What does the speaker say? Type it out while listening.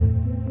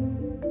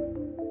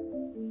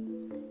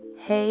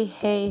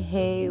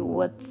Hey,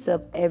 what's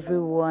up,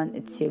 everyone?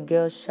 It's your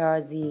girl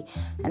Sharzzy,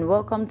 and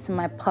welcome to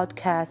my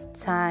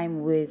podcast, Time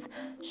with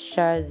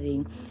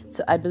Sharzzy.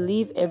 So, I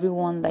believe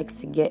everyone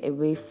likes to get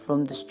away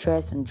from the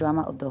stress and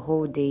drama of the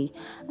whole day,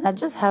 and I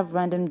just have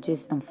random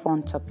gist and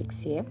fun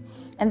topics here.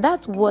 And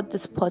that's what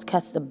this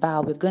podcast is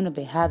about. We're going to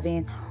be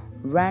having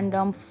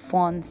random,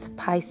 fun,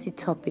 spicy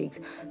topics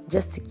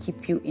just to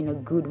keep you in a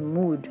good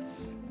mood.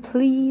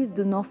 Please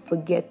do not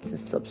forget to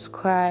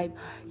subscribe.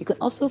 You can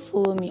also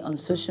follow me on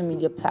social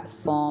media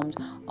platforms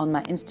on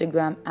my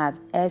Instagram at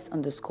s_o_Sharon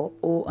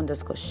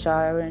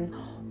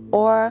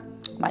or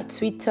my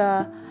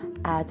Twitter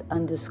at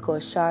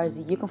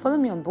 _sharzzy. You can follow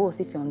me on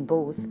both if you're on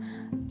both.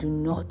 Do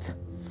not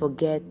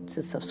forget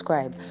to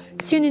subscribe.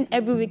 Tune in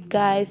every week,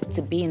 guys,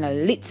 to be in a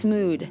lit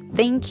mood.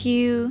 Thank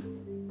you.